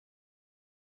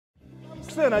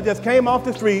sinner just came off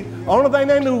the street. Only thing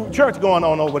they knew, church going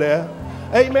on over there.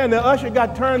 Amen. The usher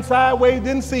got turned sideways,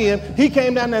 didn't see him. He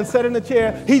came down there and sat in the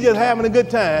chair. He just having a good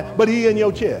time, but he in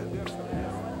your chair.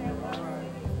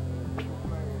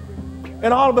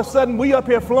 And all of a sudden, we up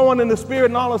here flowing in the Spirit,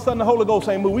 and all of a sudden the Holy Ghost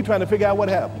ain't moved. We trying to figure out what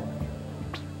happened.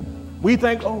 We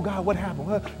think, oh God, what happened?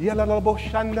 Lord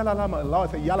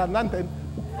said, yalla nothing.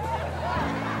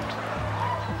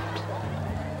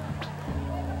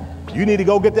 You need to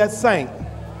go get that saint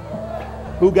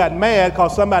who got mad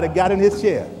because somebody got in his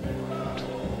chair.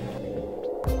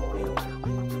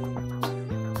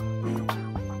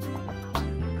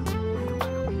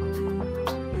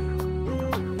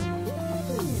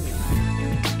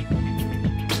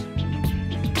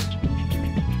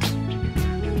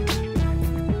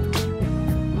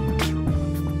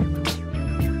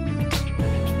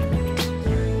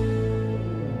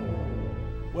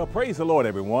 Praise the Lord,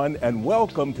 everyone, and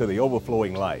welcome to the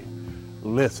Overflowing Life.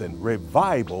 Listen,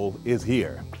 revival is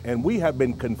here, and we have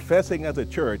been confessing as a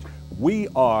church, we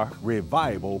are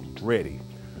revival ready.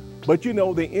 But you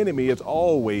know, the enemy is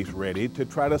always ready to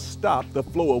try to stop the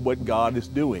flow of what God is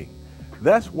doing.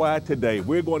 That's why today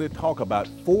we're going to talk about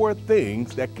 4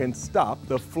 things that can stop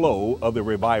the flow of the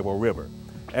revival river.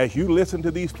 As you listen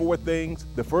to these 4 things,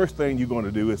 the first thing you're going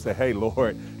to do is say, hey,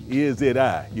 Lord, is it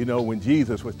I? You know, when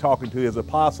Jesus was talking to his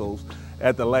apostles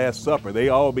at the Last Supper, they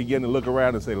all began to look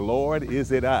around and say, Lord,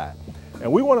 is it I?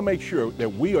 And we want to make sure that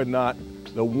we are not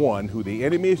the one who the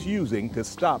enemy is using to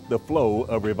stop the flow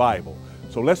of revival.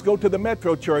 So let's go to the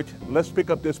Metro Church. Let's pick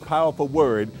up this powerful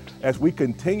word as we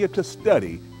continue to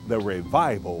study the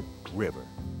revival river.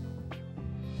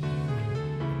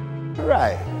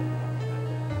 Right.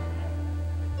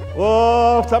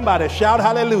 Oh, somebody shout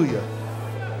hallelujah.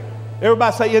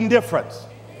 Everybody say indifference.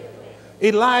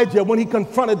 Elijah, when he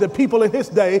confronted the people in his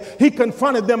day, he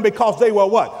confronted them because they were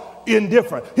what?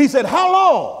 Indifferent. He said, how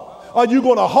long are you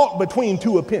going to halt between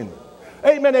 2 opinions?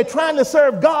 Amen. They're trying to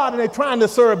serve God and they're trying to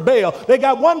serve Baal. They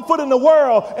got 1 foot in the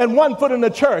world and 1 foot in the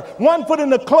church. 1 foot in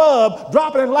the club,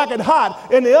 dropping it like it's hot,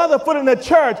 and the other foot in the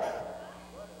church,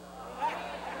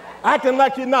 acting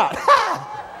like you're not.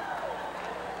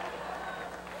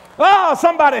 Oh,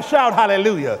 somebody shout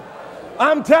hallelujah.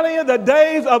 I'm telling you, the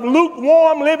days of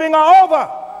lukewarm living are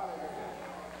over.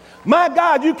 My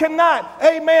God, you cannot,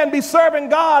 amen, be serving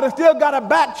God and still got a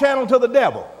back channel to the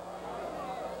devil.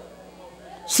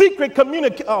 Secret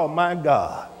communication. Oh, my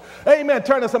God. Amen.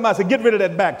 Turn to somebody and say, get rid of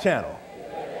that back channel.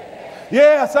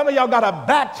 Yeah, some of y'all got a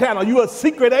back channel. You a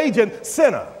secret agent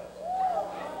sinner.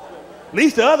 At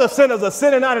least the other sinners are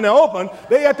sitting out in the open.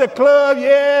 They at the club,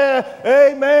 yeah,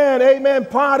 amen, amen,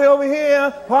 party over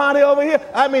here, party over here.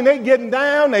 I mean, they getting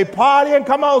down, they partying.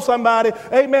 Come on, somebody,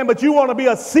 amen. But you want to be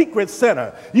a secret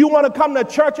sinner. You want to come to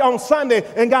church on Sunday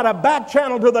and got a back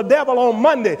channel to the devil on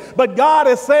Monday. But God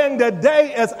is saying the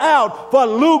day is out for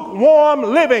lukewarm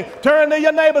living. Turn to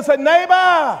your neighbor and say,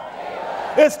 neighbor,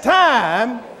 it's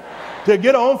time to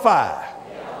get on fire.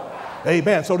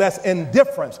 Amen. So that's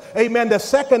indifference. Amen. The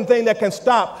second thing that can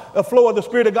stop the flow of the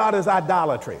Spirit of God is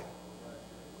idolatry.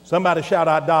 Somebody shout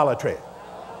idolatry.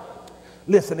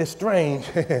 Listen, it's strange.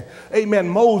 Amen.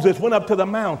 Moses went up to the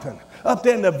mountain, up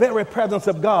there in the very presence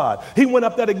of God. He went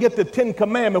up there to get the 10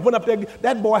 Commandments. Went up there.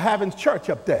 That boy having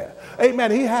church up there. Amen.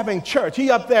 He having church.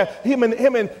 He up there. Him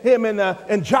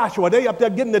and Joshua. They up there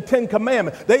getting the 10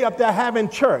 Commandments. They up there having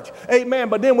church. Amen.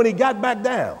 But then when he got back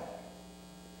down,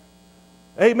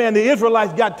 amen, the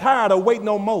Israelites got tired of waiting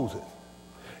on Moses.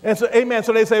 And so, amen,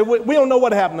 so they say, we don't know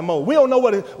what happened to Moses. We don't know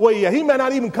he may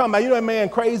not even come back. You know that man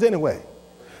crazy anyway.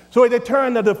 So they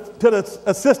turned to the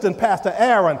assistant pastor,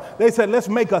 Aaron. They said, let's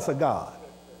make us a God.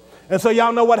 And so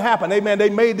y'all know what happened. Amen, they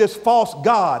made this false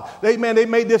God. Amen, they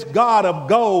made this God of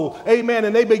gold. Amen,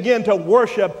 and they began to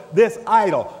worship this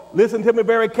idol. Listen to me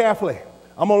very carefully.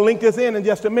 I'm going to link this in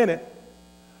just a minute.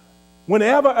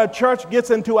 Whenever a church gets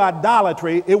into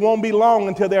idolatry, it won't be long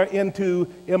until they're into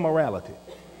immorality.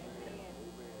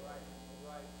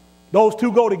 Those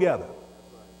two go together.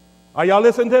 Are y'all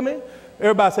listening to me?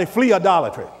 Everybody say, flee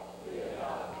idolatry.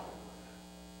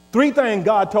 3 things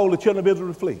God told the children of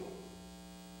Israel to flee.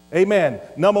 Amen.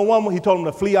 Number 1, he told them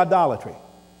to flee idolatry.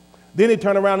 Then he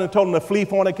turned around and told them to flee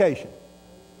fornication.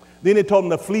 Then he told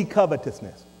them to flee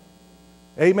covetousness.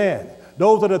 Amen.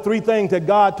 Those are the 3 things that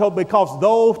God told, because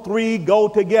those 3 go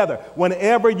together.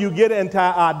 Whenever you get into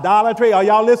idolatry, are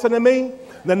y'all listening to me?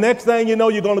 The next thing you know,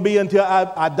 you're going to be into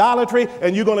idolatry,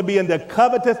 and you're going to be into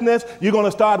covetousness. You're going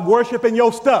to start worshiping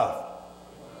your stuff.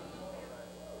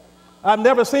 I've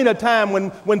never seen a time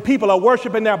when people are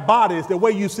worshiping their bodies the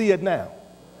way you see it now.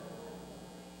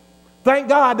 Thank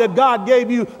God that God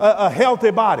gave you a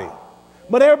healthy body.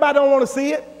 But everybody don't want to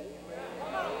see it.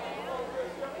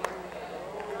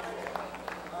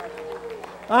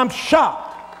 I'm shocked.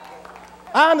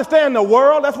 I understand the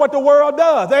world. That's what the world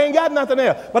does. They ain't got nothing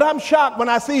else. But I'm shocked when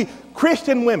I see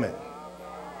Christian women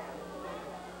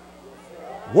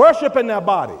worshiping their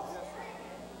bodies.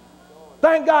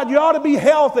 Thank God you ought to be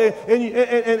healthy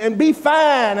and be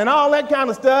fine and all that kind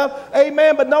of stuff.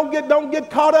 Amen. But don't get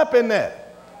caught up in that.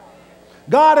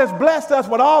 God has blessed us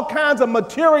with all kinds of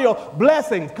material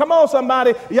blessings. Come on,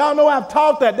 somebody. Y'all know I've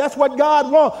taught that. That's what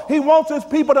God wants. He wants his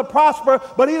people to prosper,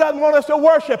 but he doesn't want us to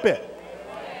worship it.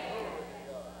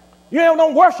 You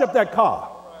don't worship that car.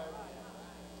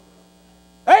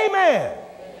 Amen.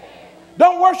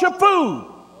 Don't worship food.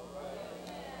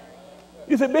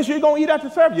 You said, Bishop, you going to eat after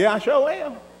service? Yeah, I sure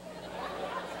am.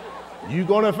 You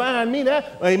going to find me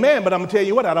that? Amen. But I'm going to tell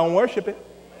you what, I don't worship it.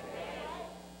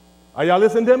 Are y'all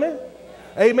listening to me?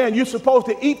 Amen. You're supposed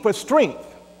to eat for strength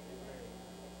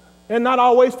and not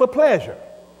always for pleasure.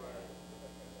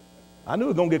 I knew it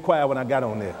was going to get quiet when I got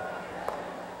on there.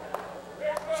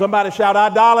 Somebody shout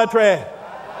idolatry.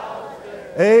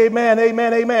 Amen,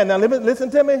 amen, amen. Now listen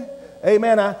to me.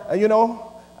 Amen.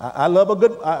 I love a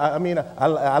good,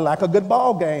 I like a good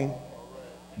ball game.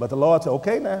 But the Lord said,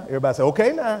 okay now. Everybody say,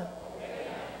 okay now.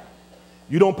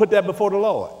 You don't put that before the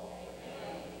Lord.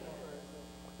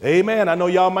 Amen. I know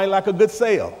y'all might like a good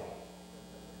sale.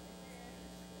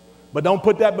 But don't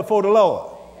put that before the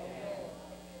Lord.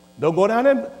 Don't go down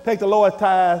and take the Lord's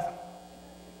tithe.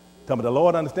 Tell me, the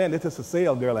Lord understand this is a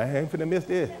sale, girl. I ain't finna miss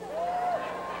this.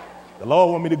 The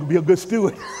Lord want me to be a good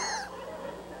steward.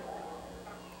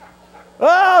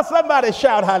 Oh, somebody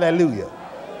shout hallelujah.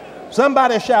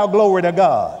 Somebody shout glory to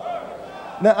God.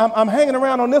 Now, I'm hanging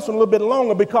around on this one a little bit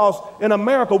longer because in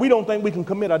America, we don't think we can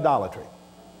commit idolatry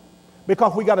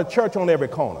because we got a church on every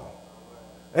corner.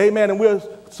 Amen. And we're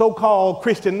a so-called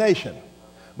Christian nation.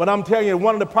 But I'm telling you,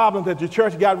 one of the problems that the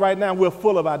church got right now, we're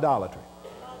full of idolatry.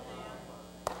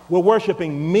 We're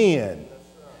worshiping men.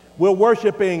 We're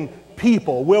worshiping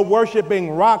people. We're worshiping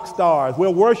rock stars.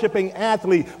 We're worshiping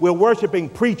athletes. We're worshiping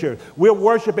preachers. We're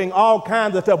worshiping all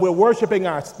kinds of stuff. We're worshiping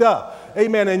our stuff.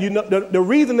 Amen. And you know, the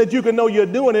reason that you can know you're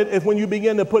doing it is when you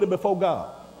begin to put it before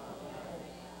God.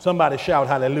 Somebody shout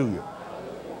hallelujah.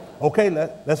 Okay,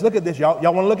 let's look at this. Y'all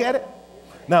want to look at it?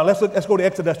 Now let's go to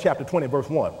Exodus chapter 20, verse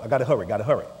 1. I got to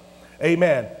hurry.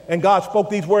 Amen. And God spoke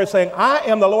these words saying, I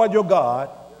am the Lord your God.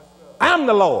 I'm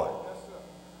the Lord.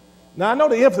 Now, I know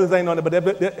the emphasis ain't on it, but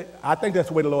I think that's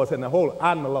the way the Lord said, now hold it,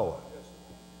 I'm the Lord.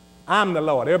 I'm the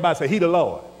Lord. Everybody say, he the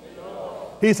Lord.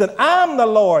 He said, I'm the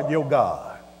Lord your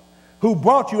God, who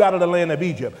brought you out of the land of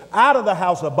Egypt, out of the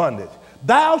house of bondage.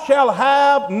 Thou shalt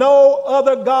have no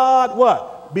other God,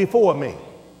 what? Before me.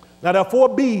 Now, there are 4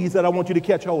 B's that I want you to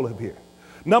catch hold of here.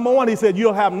 Number 1, he said,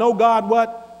 you'll have no God,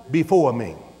 what? Before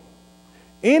me.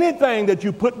 Anything that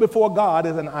you put before God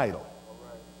is an idol.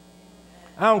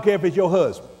 I don't care if it's your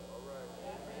husband.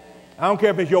 I don't care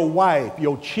if it's your wife,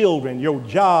 your children, your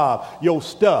job, your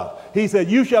stuff. He said,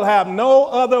 you shall have no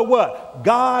other what?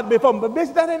 God before me. But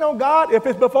bitch, that ain't no God. If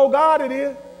it's before God, it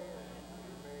is.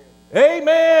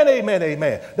 Amen, amen,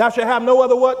 amen. Thou shalt have no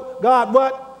other what? God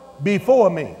what? Before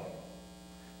me.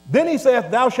 Then he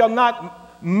says, thou shalt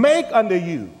not make unto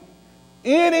you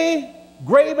any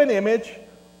graven image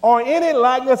or any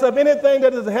likeness of anything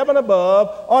that is in heaven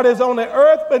above, or that is on the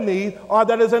earth beneath, or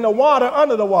that is in the water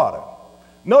under the water.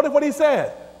 Notice what he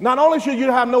says. Not only should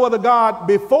you have no other God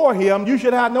before him, you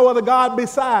should have no other God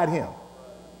beside him.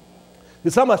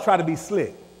 Because some of us try to be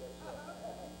slick.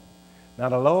 Now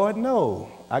the Lord knows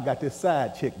I got this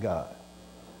side chick God.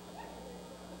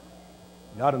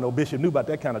 Y'all don't know Bishop knew about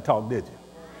that kind of talk, did you?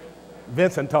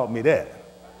 Vincent taught me that.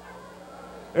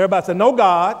 Everybody said, no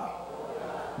God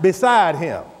beside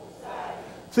him.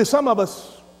 See, some of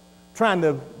us trying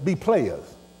to be players.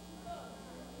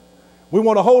 We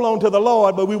want to hold on to the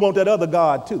Lord, but we want that other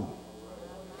God too.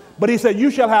 But he said,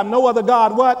 you shall have no other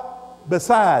God, what?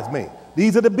 Besides me.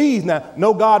 These are the B's now.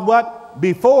 No God, what?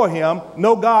 Before him.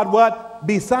 No God, what?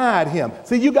 Beside him.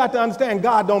 See, you got to understand,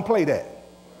 God don't play that.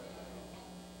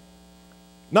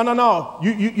 No.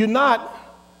 You're not,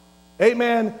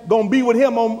 amen, going to be with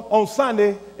him on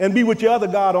Sunday and be with your other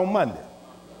God on Monday.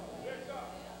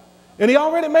 And he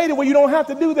already made it where you don't have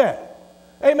to do that.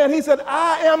 Amen. He said,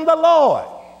 I am the Lord.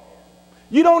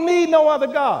 You don't need no other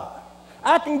God.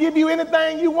 I can give you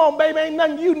anything you want, baby. Ain't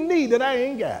nothing you need that I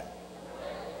ain't got.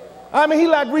 I mean, he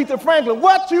like Aretha Franklin.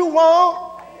 What you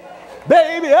want,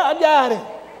 baby, I got it.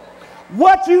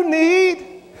 What you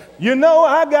need, you know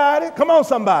I got it. Come on,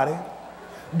 somebody.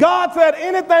 God said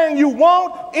anything you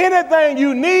want, anything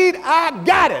you need, I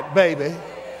got it, baby.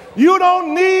 You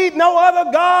don't need no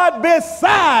other God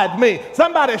beside me.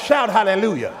 Somebody shout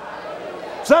hallelujah.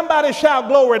 Somebody shout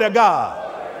glory to God.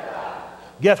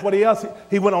 Guess what else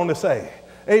he went on to say?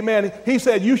 Amen. He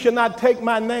said, you should not take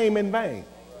my name in vain.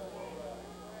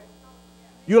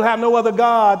 You'll have no other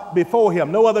God before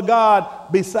him, no other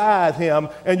God beside him,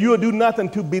 and you'll do nothing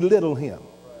to belittle him.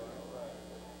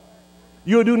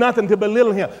 You'll do nothing to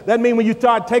belittle him. That means when you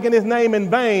start taking his name in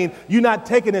vain, you're not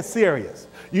taking it serious.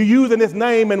 You're using his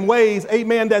name in ways,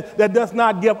 amen, that does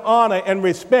not give honor and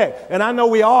respect. And I know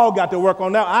we all got to work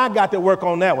on that. I got to work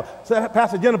on that one. So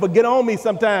Pastor Jennifer, get on me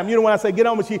sometime. You know when I say get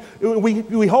on me,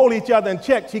 we hold each other in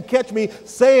check. She catch me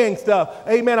saying stuff.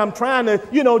 Amen. I'm trying to,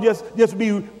 just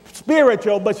be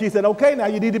spiritual. But she said, okay, now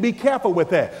you need to be careful with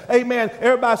that. Amen.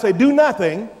 Everybody say, do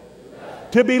nothing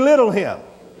to belittle him.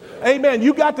 Amen.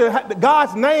 You got to,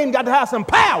 God's name got to have some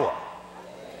power.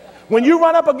 When you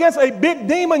run up against a big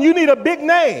demon, you need a big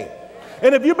name.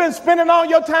 And if you've been spending all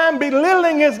your time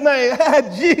belittling his name,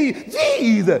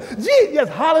 Jesus,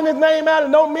 just hollering his name out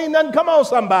and don't mean nothing. Come on,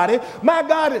 somebody. My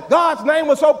God, God's name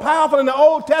was so powerful in the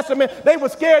Old Testament, they were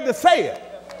scared to say it.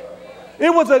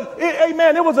 It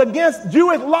was against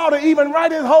Jewish law to even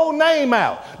write his whole name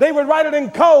out. They would write it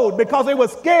in code because they were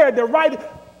scared to write it.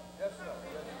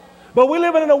 But we're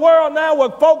living in a world now where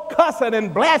folk cussing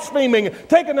and blaspheming,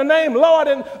 taking the name Lord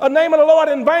and a name of the Lord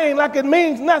in vain like it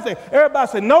means nothing. Everybody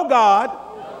say, no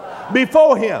God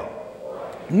before him.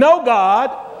 No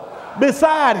God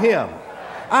beside him.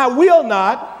 I will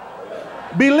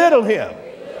not belittle him.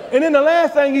 And then the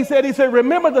last thing he said,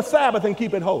 remember the Sabbath and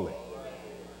keep it holy.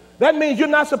 That means you're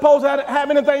not supposed to have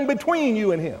anything between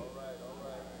you and him.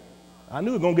 I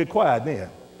knew it was going to get quiet then.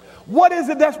 What is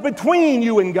it that's between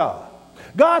you and God?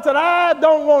 God said, I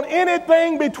don't want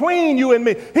anything between you and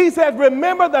me. He says,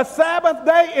 remember the Sabbath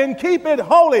day and keep it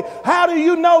holy. How do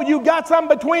you know you got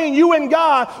something between you and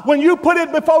God when you put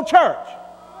it before church?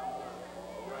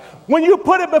 When you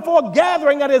put it before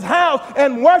gathering at his house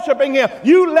and worshiping him,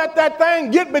 you let that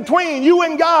thing get between you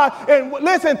and God. And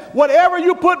listen, whatever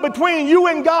you put between you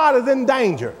and God is in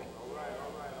danger.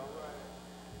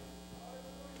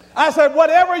 I said,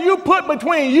 whatever you put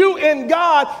between you and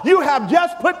God, you have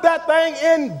just put that thing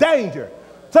in danger.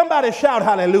 Somebody shout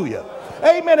hallelujah.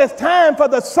 Amen. It's time for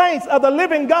the saints of the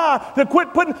living God to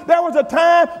quit putting. There was a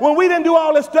time when we didn't do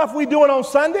all this stuff we doing on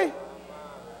Sunday.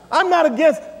 I'm not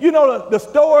against, the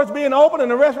stores being open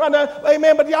and the restaurant.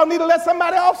 Amen. But y'all need to let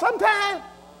somebody off sometime.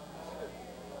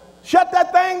 Shut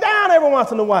that thing down every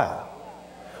once in a while.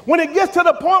 When it gets to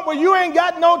the point where you ain't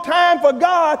got no time for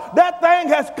God, that thing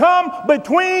has come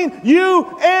between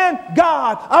you and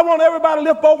God. I want everybody to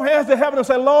lift both hands to heaven and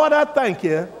say, Lord, I thank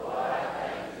you.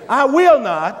 I will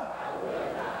not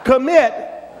commit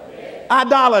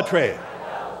idolatry.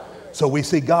 So we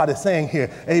see God is saying here,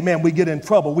 amen, we get in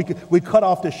trouble. We cut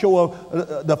off the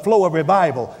flow of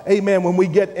revival. Amen, when we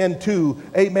get into,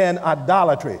 amen,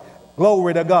 idolatry.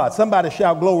 Glory to God. Somebody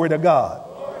shout glory to God.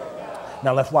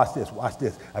 Now let's watch this. Watch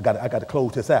this. I got to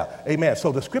close this out. Amen.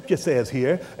 So the scripture says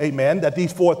here, amen, that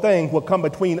these four things will come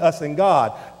between us and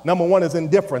God. Number one is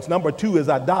indifference. Number two is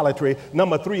idolatry.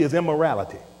 Number three is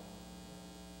immorality.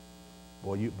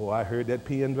 Boy, I heard that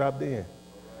pin dropped in.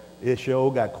 It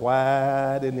sure got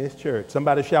quiet in this church.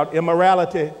 Somebody shout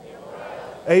immorality.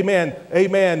 Amen.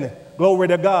 Amen. Glory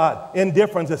to God.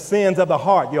 Indifference is sins of the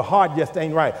heart. Your heart just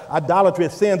ain't right. Idolatry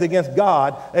is sins against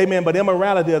God. Amen. But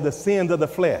immorality are the sins of the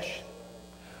flesh.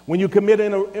 When you commit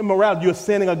immorality, you're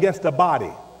sinning against the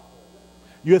body.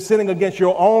 You're sinning against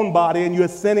your own body, and you're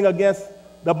sinning against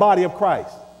the body of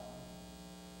Christ.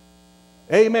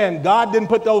 Amen. God didn't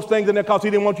put those things in there because he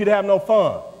didn't want you to have no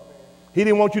fun. He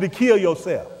didn't want you to kill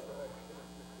yourself.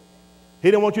 He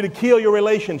didn't want you to kill your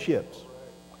relationships.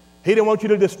 He didn't want you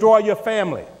to destroy your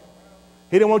family.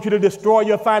 He didn't want you to destroy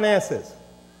your finances.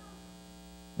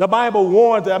 The Bible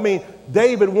warns,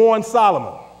 David warned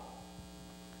Solomon.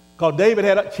 Because David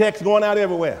had checks going out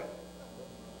everywhere.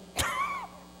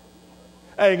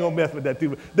 I ain't going to mess with that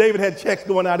too. David had checks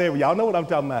going out everywhere. Y'all know what I'm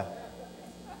talking about.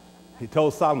 He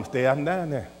told Solomon, stay out and down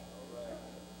there.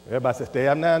 Everybody said, stay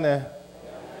out and down there.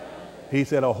 He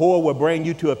said, a whore will bring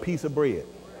you to a piece of bread.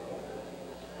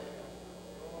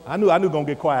 I knew going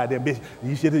to get quiet there. Bitch,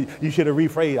 you should have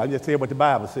rephrased. I just said what the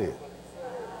Bible said.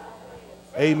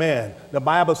 Amen. The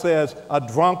Bible says a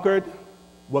drunkard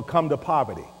will come to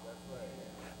poverty.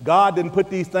 God didn't put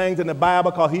these things in the Bible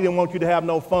because he didn't want you to have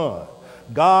no fun.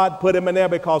 God put them in there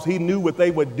because he knew what they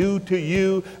would do to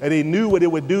you, and he knew what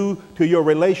it would do to your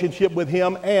relationship with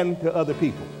him and to other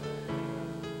people.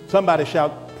 Somebody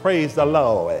shout, praise the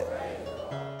Lord.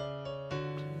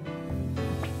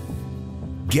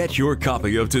 Get your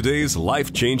copy of today's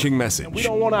life-changing message. We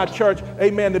don't want our church,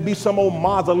 amen, to be some old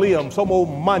mausoleum, some old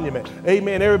monument.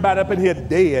 Amen. Everybody up in here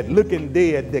dead, looking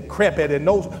dead, decrepit, and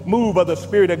no move of the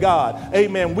Spirit of God.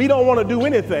 Amen. We don't want to do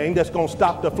anything that's going to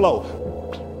stop the flow.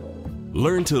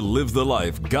 Learn to live the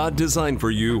life God designed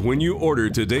for you when you order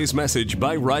today's message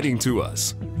by writing to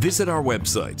us. Visit our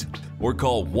website or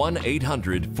call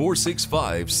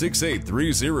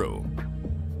 1-800-465-6830.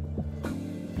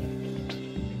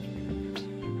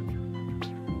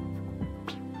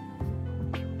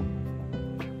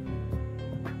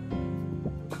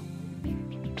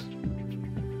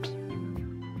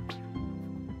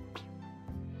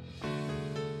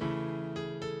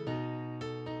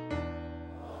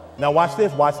 Now watch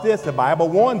this, watch this. The Bible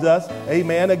warns us,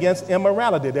 amen, against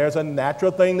immorality. There's a natural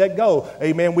thing that goes.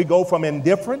 Amen, we go from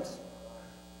indifference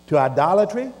to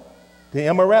idolatry to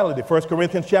immorality. 1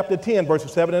 Corinthians chapter 10,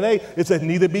 verses 7 and 8, it says,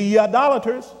 neither be ye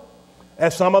idolaters,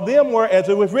 as some of them were, as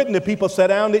it was written, the people sat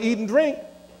down to eat and drink.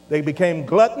 They became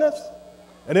gluttonous.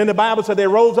 And then the Bible said they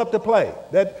rose up to play.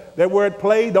 That word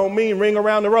play don't mean ring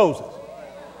around the roses.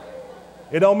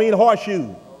 It don't mean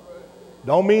horseshoe.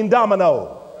 Don't mean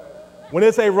domino. When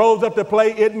they say rose up to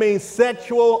play, it means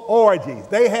sexual orgies.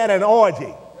 They had an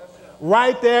orgy.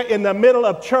 Right there in the middle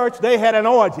of church, they had an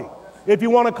orgy. If you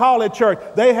want to call it church,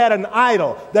 they had an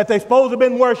idol that they supposed to have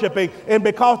been worshiping, and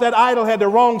because that idol had the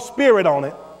wrong spirit on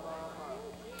it.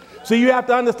 So you have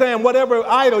to understand, whatever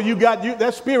idol you got,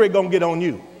 that spirit going to get on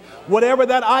you. Whatever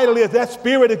that idol is, that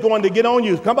spirit is going to get on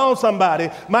you. Come on,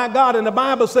 somebody. My God, and the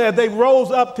Bible says they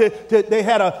rose up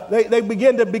they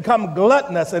began to become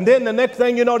gluttonous. And then the next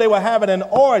thing you know, they were having an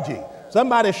orgy.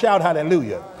 Somebody shout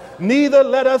hallelujah. Neither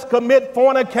let us commit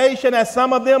fornication as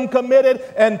some of them committed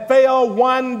and fell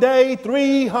one day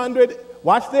 300.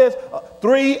 Watch this.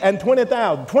 3 and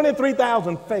 20,000.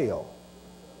 23,000 fell.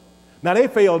 Now they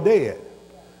fell dead.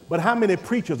 But how many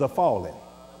preachers are falling?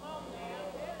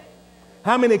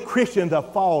 How many Christians are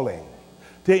falling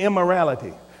to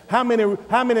immorality? How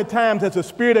many times has the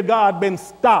Spirit of God been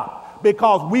stopped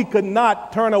because we could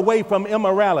not turn away from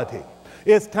immorality?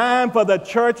 It's time for the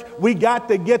church. We got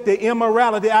to get the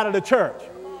immorality out of the church.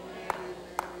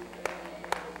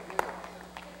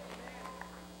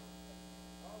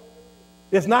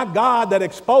 It's not God that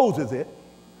exposes it.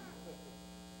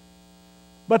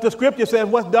 But the scripture says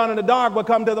what's done in the dark will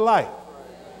come to the light.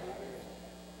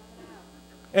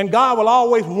 And God will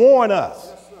always warn us.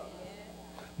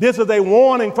 This is a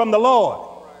warning from the Lord.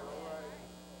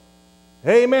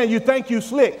 Amen. You think you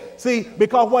slick. See,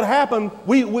 because what happened,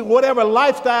 whatever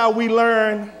lifestyle we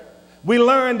learn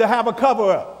to have a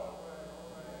cover-up.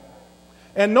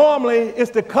 And normally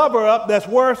it's the cover-up that's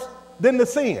worse than the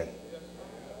sin.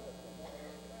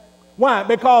 Why?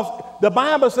 Because the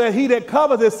Bible says he that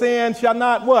covers his sin shall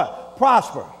not what?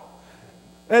 Prosper.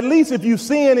 At least if you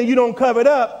sin and you don't cover it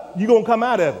up, you're going to come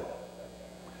out of it.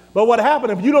 But what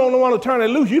happens if you don't want to turn it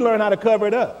loose, you learn how to cover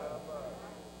it up.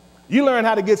 You learn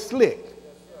how to get slick.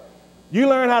 You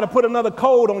learn how to put another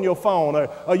code on your phone,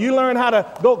 or you learn how to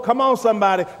go, come on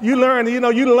somebody, you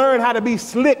learn how to be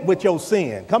slick with your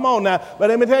sin. Come on now. But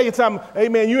let me tell you something,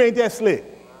 amen, you ain't that slick.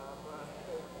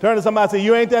 Turn to somebody and say,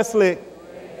 you ain't that slick.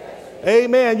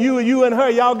 Amen, you and her,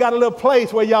 y'all got a little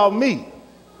place where y'all meet.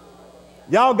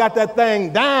 Y'all got that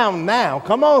thing down now.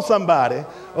 Come on, somebody.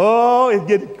 Oh, it's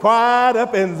getting quiet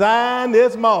up in Zion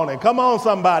this morning. Come on,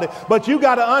 somebody. But you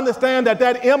got to understand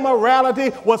that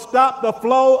immorality will stop the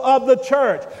flow of the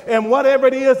church. And whatever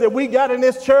it is that we got in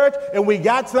this church, and we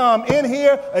got some in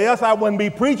here, or else I wouldn't be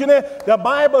preaching it. The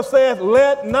Bible says,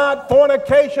 let not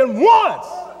fornication once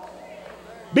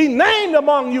be named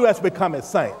among you as becoming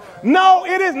saint. No,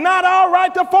 it is not all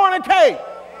right to fornicate.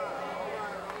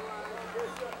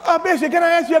 Bishop, can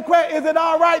I ask you a question? Is it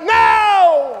all right?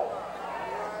 No!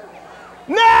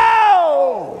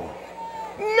 No!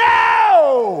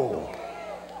 No!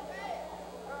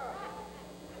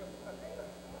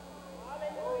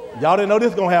 Y'all didn't know this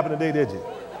was going to happen today, did you?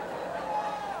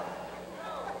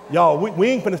 Y'all, we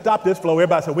ain't finna stop this flow.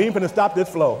 Everybody said, we ain't finna stop this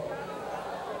flow.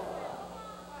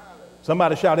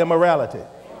 Somebody shout immorality.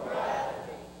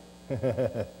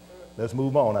 Let's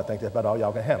move on. I think that's about all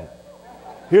y'all can handle.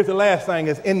 Here's the last thing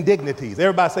is indignities.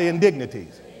 Everybody say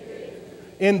indignities.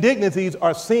 Indignities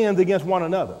are sins against one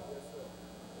another.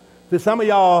 See, some of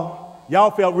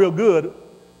y'all felt real good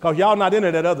because y'all not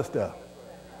into that other stuff.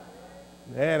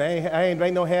 Man, I ain't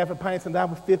drank no half a pint since I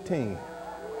was 15.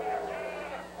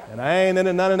 And I ain't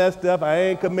into none of that stuff. I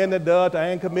ain't committing adultery.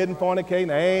 I ain't committing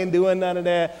fornicating. I ain't doing none of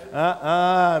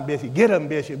that. Bishop. Get him,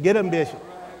 Bishop. Get him, Bishop.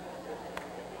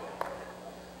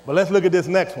 But let's look at this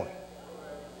next one.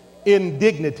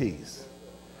 Indignities.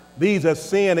 These are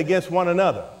sin against one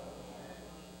another.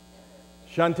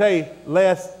 Shantae,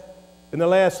 in the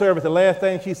last service, the last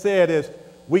thing she said is,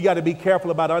 we got to be careful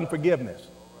about unforgiveness.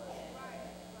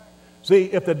 See,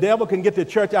 if the devil can get the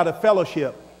church out of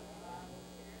fellowship,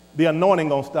 the anointing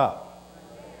gonna stop.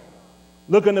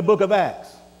 Look in the book of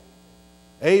Acts.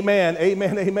 Amen,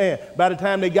 amen, amen. By the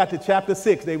time they got to chapter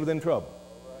 6, they was in trouble.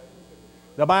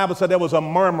 The Bible said there was a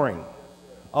murmuring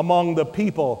among the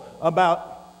people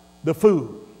about the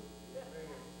food.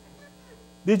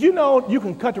 Did you know you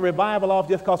can cut the revival off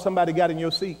just because somebody got in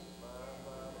your seat?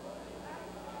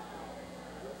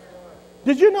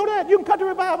 Did you know that? You can cut the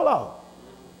revival off.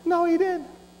 No, he didn't.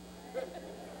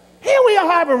 Here we are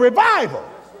having revival.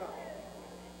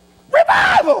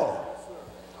 Revival!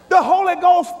 The Holy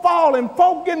Ghost falling,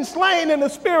 folk getting slain in the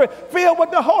spirit, filled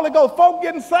with the Holy Ghost, folk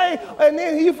getting saved, and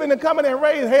then he finna come in and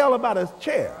raise hell about his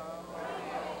chair.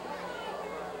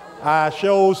 I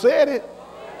sure said it.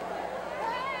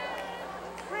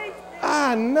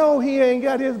 I know he ain't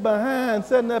got his behind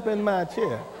sitting up in my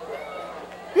chair.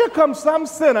 Here comes some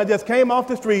sinner just came off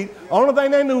the street. Only thing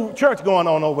they knew, church going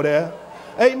on over there.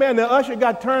 Amen. The usher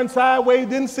got turned sideways,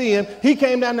 didn't see him. He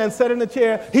came down there and sat in the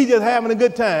chair. He just having a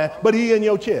good time, but he in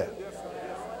your chair.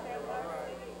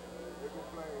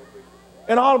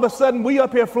 And all of a sudden, we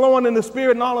up here flowing in the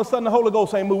spirit, and all of a sudden the Holy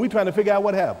Ghost ain't moved. We trying to figure out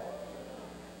what happened.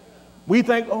 We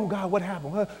think, oh God, what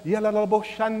happened? Lord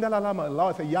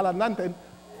said, yalla nothing.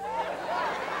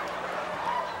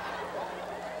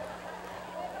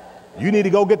 You need to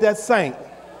go get that saint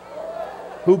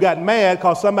who got mad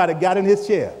because somebody got in his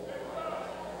chair.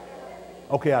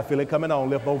 Okay, I feel it coming on.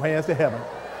 Lift both hands to heaven.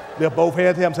 Lift both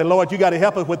hands to heaven. Say, Lord, you got to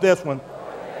help us with this one.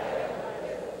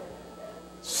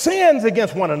 Sins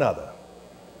against one another.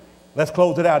 Let's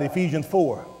close it out. Ephesians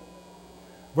 4,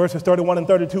 verses 31 and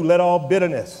 32. Let all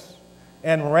bitterness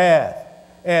and wrath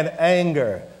and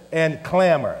anger and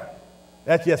clamor.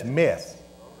 That's just mess.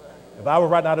 If I were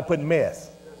right now to put mess.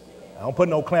 I don't put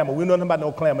no clamor. We know nothing about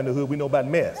no clamor in the hood. We know about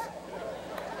mess.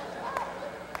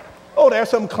 Oh, there's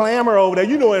some clamor over there.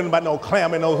 You know anything about no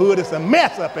clamor in no hood. It's a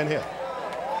mess up in here.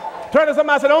 Turn to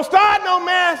somebody and say, don't start no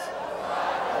mess.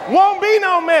 Won't be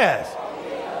no mess.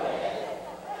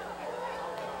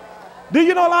 Do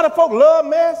you know a lot of folk love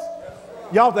mess?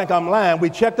 Y'all think I'm lying. We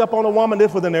checked up on a woman.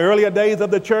 This was in the earlier days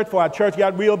of the church before our church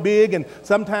got real big. And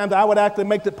sometimes I would actually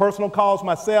make the personal calls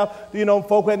myself. You know,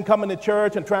 folk hadn't come into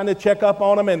church and trying to check up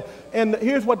on them. And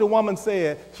here's what the woman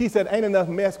said. She said, ain't enough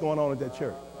mess going on at that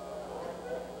church.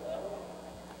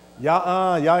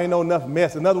 Y'all ain't know enough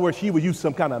mess. In other words, she was used to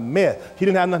some kind of mess. She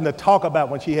didn't have nothing to talk about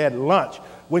when she had lunch.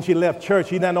 When she left church,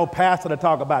 she didn't have no pastor to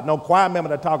talk about, no choir member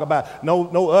to talk about,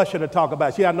 no usher to talk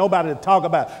about. She had nobody to talk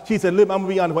about. She said, look, I'm going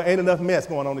to be honest, ain't enough mess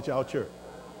going on at y'all church.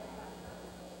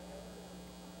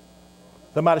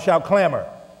 Somebody shout clamor.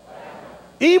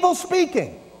 Evil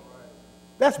speaking.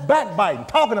 That's backbiting,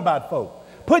 talking about folk.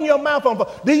 Putting your mouth on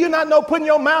folk. Do you not know putting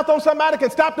your mouth on somebody can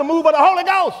stop the move of the Holy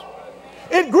Ghost?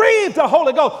 It grieves the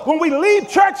Holy Ghost when we leave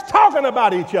church talking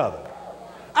about each other.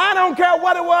 I don't care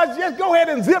what it was, just go ahead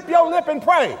and zip your lip and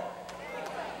pray.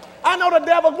 I know the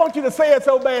devil wants you to say it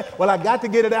so bad. Well, I got to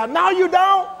get it out. No, you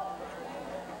don't.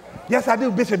 Yes, I do,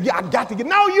 Bishop. Yeah, I got to get it.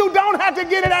 No, you don't have to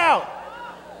get it out.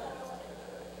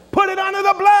 Put it under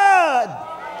the blood.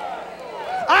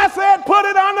 I said put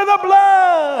it under the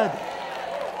blood.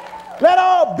 Let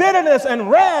all bitterness and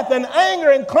wrath and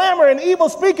anger and clamor and evil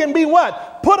speaking be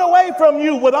what? Put away from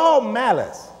you with all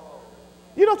malice.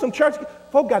 You know some church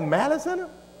folk got malice in them?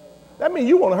 That means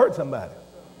you want to hurt somebody.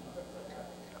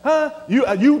 Huh?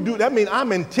 You do. That means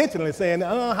I'm intentionally saying,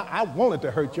 I wanted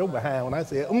to hurt your behind when I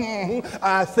said,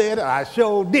 I said it, I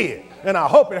sure did. And I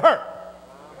hope it hurt.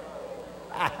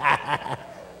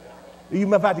 You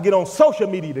might have to get on social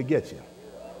media to get you.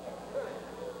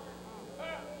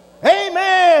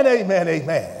 Amen, amen,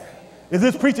 amen. Is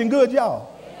this preaching good,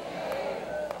 y'all?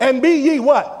 And be ye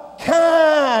what?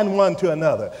 Kind one to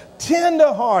another,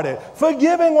 tender-hearted,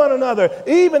 forgiving one another,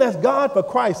 even as God, for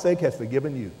Christ's sake, has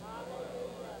forgiven you.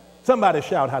 Somebody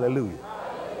shout hallelujah.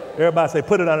 Everybody say,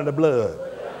 put it under the blood.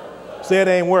 Say it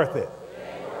ain't worth it.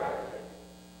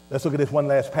 Let's look at this one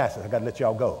last passage. I got to let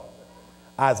y'all go.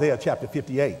 Isaiah chapter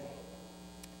 58.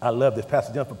 I love this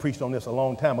passage. Jennifer preached on this a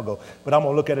long time ago, but I'm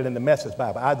going to look at it in the Message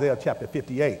Bible. Isaiah chapter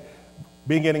 58,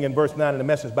 beginning in verse 9 in the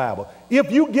Message Bible.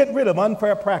 If you get rid of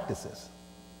unfair practices,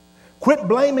 quit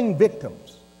blaming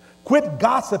victims, quit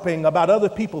gossiping about other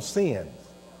people's sins,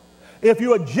 if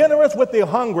you are generous with the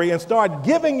hungry and start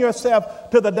giving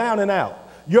yourself to the down and out,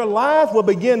 your lives will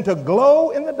begin to glow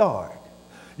in the dark.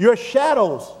 Your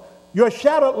shadowed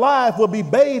life will be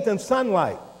bathed in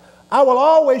sunlight. I will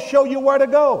always show you where to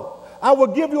go. I will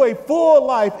give you a full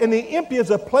life in the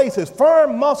emptiest of places,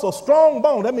 firm muscle, strong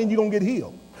bone. That means you're going to get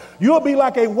healed. You'll be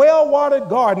like a well-watered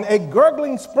garden, a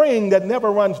gurgling spring that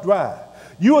never runs dry.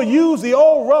 You will use the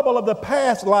old rubble of the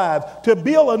past lives to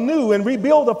build anew and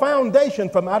rebuild the foundation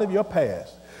from out of your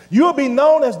past. You'll be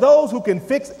known as those who can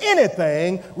fix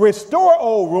anything, restore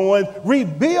old ruins,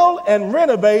 rebuild and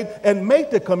renovate, and make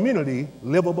the community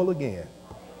livable again.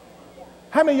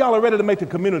 How many of y'all are ready to make the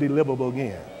community livable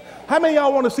again? How many of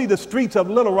y'all want to see the streets of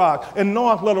Little Rock and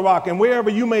North Little Rock and wherever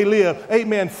you may live,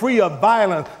 amen, free of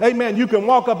violence? Amen, you can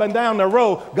walk up and down the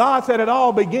road. God said it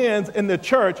all begins in the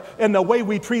church and the way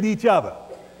we treat each other.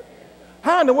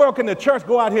 How in the world can the church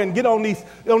go out here and get on these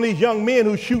young men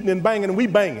who's shooting and banging and we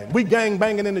banging? We gang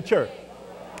banging in the church.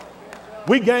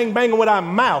 We gang banging with our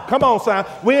mouth. Come on, son.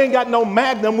 We ain't got no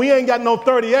Magnum. We ain't got no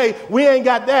 38. We ain't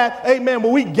got that. Amen.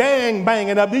 But we gang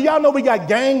banging up. Do y'all know we got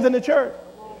gangs in the church?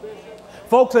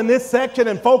 Folks in this section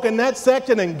and folk in that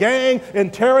section and gang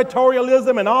and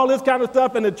territorialism and all this kind of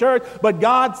stuff in the church. But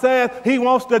God says he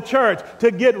wants the church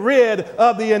to get rid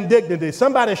of the indignity.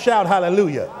 Somebody shout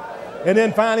hallelujah. And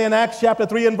then finally in Acts chapter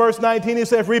 3 and verse 19, he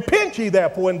says, repent ye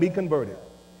therefore and be converted.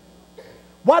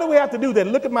 Why do we have to do that?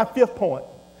 Look at my fifth point.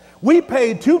 We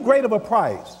paid too great of a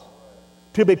price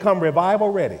to become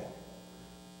revival ready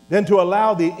than to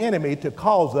allow the enemy to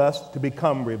cause us to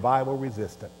become revival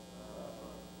resistant.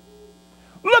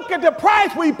 Look at the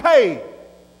price we paid.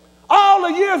 All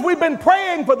the years we've been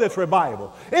praying for this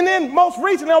revival. And then most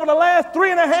recently over the last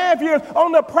 3.5 years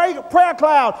on the prayer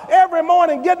cloud, every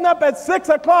morning getting up at 6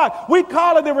 o'clock, we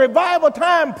call it the revival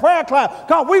time prayer cloud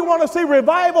because we want to see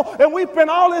revival and we spend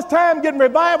all this time getting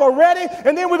revival ready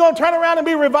and then we're going to turn around and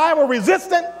be revival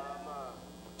resistant.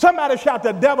 Somebody shout,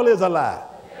 the devil is a lie.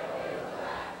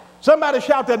 Somebody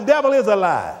shout, the devil is a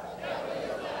lie.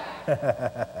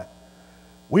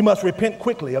 We must repent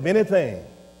quickly of anything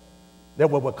that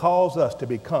will cause us to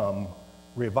become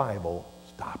revival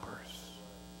stoppers.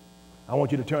 I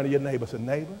want you to turn to your neighbor and say,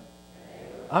 neighbor,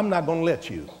 I'm not going to let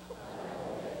you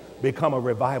become a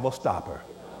revival stopper.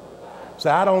 Say,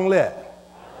 I don't let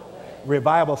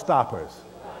revival stoppers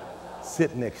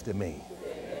sit next to me.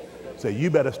 Say, you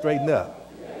better straighten up.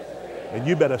 And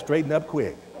you better straighten up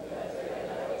quick.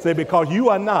 Say, because you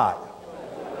are not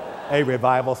a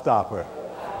revival stopper.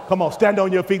 Come on, stand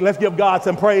on your feet. Let's give God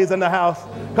some praise in the house.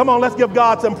 Come on, let's give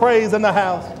God some praise in the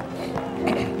house.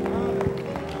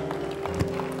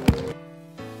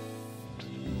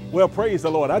 Well, praise the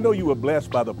Lord. I know you were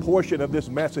blessed by the portion of this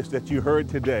message that you heard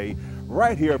today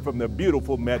right here from the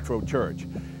beautiful Metro Church.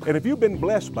 And if you've been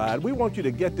blessed by it, we want you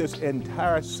to get this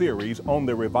entire series on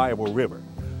the Revival River.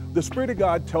 The Spirit of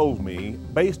God told me,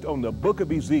 based on the book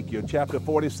of Ezekiel, chapter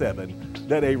 47,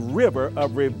 that a river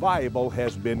of revival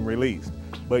has been released.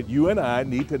 But you and I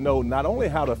need to know not only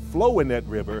how to flow in that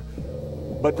river,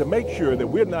 but to make sure that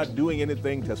we're not doing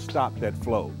anything to stop that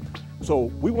flow. So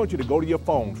we want you to go to your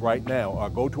phones right now or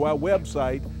go to our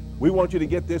website. We want you to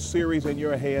get this series in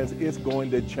your hands. It's going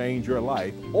to change your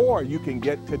life. Or you can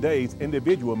get today's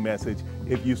individual message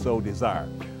if you so desire.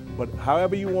 But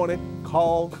however you want it,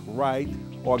 call, write,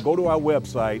 or go to our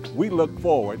website. We look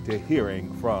forward to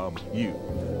hearing from you.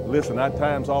 Listen, our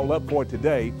time's all up for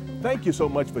today. Thank you so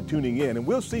much for tuning in, and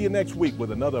we'll see you next week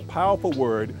with another powerful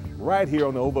word right here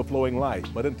on The Overflowing Life.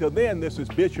 But until then, this is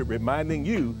Bishop reminding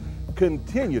you,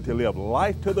 continue to live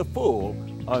life to the full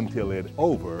until it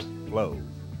overflows.